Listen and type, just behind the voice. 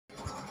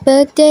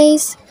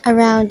Birthdays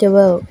around the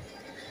world.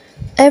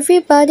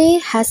 Everybody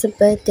has a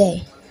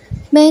birthday.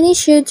 Many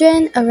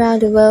children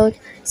around the world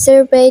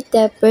celebrate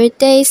their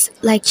birthdays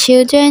like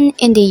children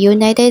in the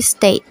United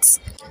States.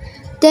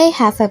 They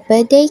have a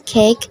birthday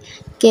cake,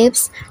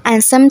 gifts,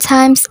 and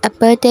sometimes a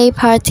birthday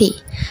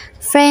party.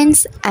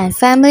 Friends and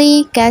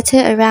family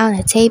gather around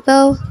a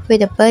table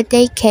with a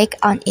birthday cake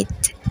on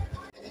it.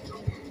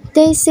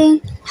 They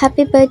sing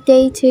Happy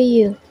Birthday to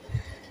You.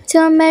 Two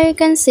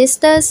American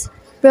sisters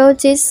wrote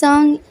this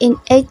song in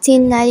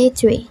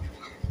 1893,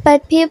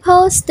 but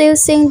people still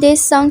sing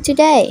this song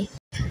today.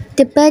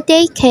 The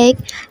birthday cake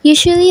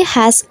usually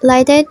has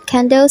lighted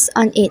candles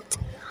on it,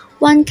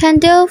 one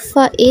candle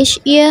for each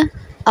year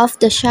of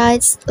the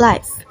child's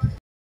life.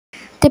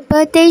 The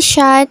birthday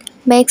child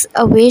makes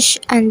a wish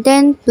and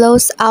then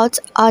blows out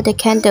all the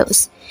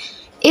candles.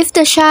 If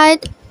the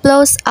child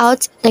blows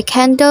out the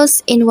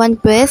candles in one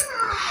breath,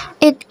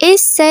 it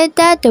is said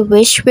that the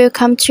wish will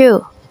come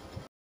true.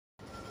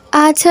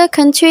 Other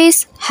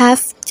countries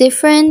have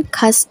different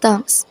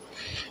customs.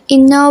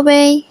 In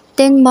Norway,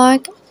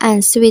 Denmark,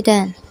 and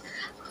Sweden,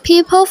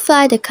 people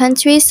fly the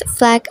country's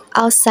flag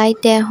outside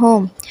their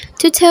home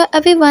to tell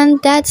everyone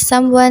that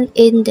someone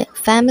in the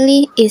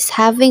family is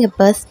having a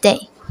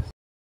birthday.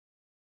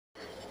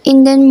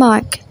 In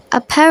Denmark, a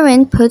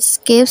parent puts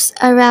gifts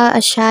around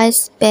a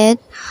child's bed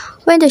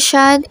when the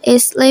child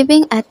is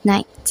sleeping at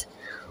night.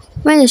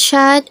 When the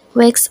child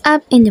wakes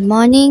up in the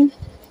morning,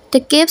 the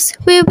gifts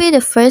will be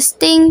the first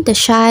thing the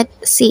child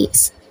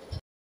sees.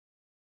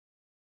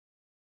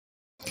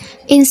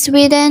 In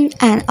Sweden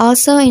and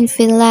also in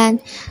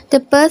Finland, the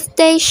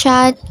birthday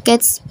child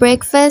gets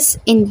breakfast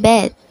in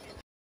bed.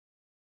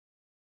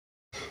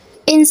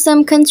 In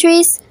some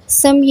countries,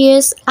 some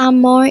years are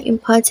more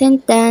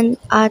important than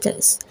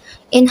others.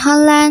 In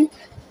Holland,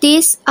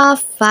 these are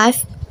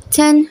 5,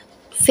 10,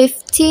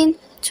 15,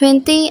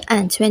 20,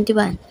 and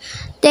 21.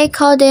 They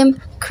call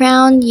them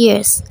crown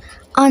years.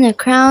 On a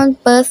crown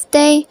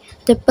birthday,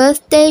 the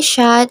birthday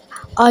child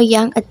or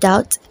young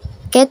adult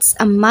gets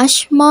a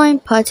much more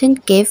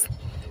important gift.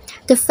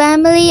 The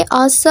family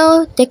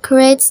also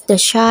decorates the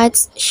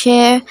child's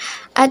chair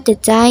at the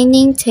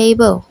dining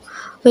table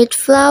with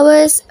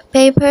flowers,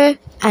 paper,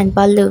 and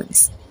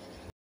balloons.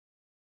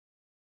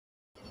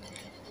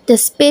 The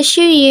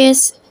special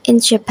years in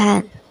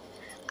Japan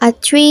are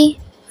 3,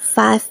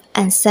 5,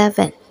 and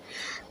 7.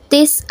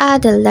 These are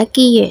the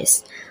lucky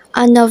years.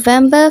 On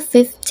November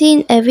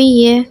 15 every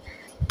year,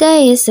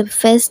 there is a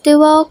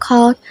festival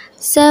called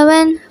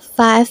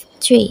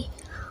 753.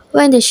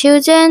 When the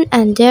children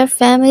and their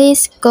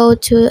families go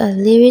to a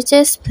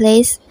religious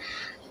place,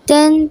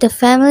 then the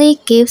family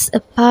gives a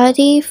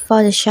party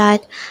for the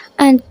child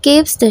and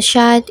gives the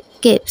child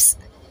gifts.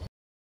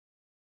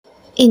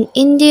 In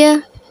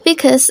India,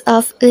 because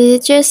of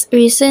religious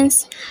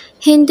reasons,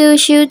 Hindu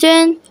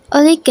children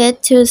only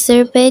get to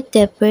celebrate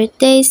their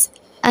birthdays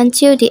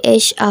until the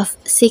age of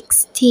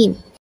 16.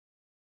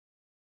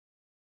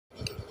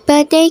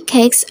 Birthday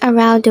cakes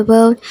around the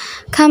world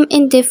come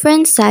in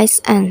different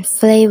sizes and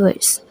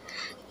flavors.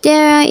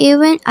 There are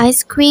even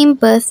ice cream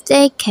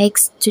birthday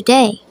cakes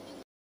today.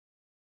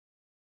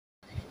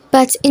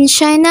 But in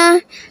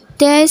China,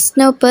 there is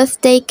no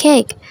birthday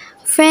cake.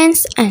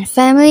 Friends and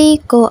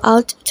family go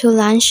out to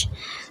lunch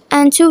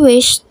and to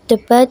wish the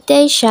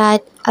birthday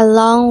child a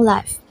long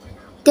life.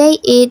 They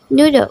eat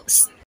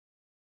noodles.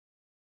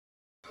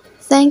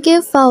 Thank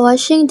you for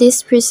watching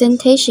this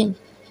presentation.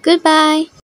 Goodbye.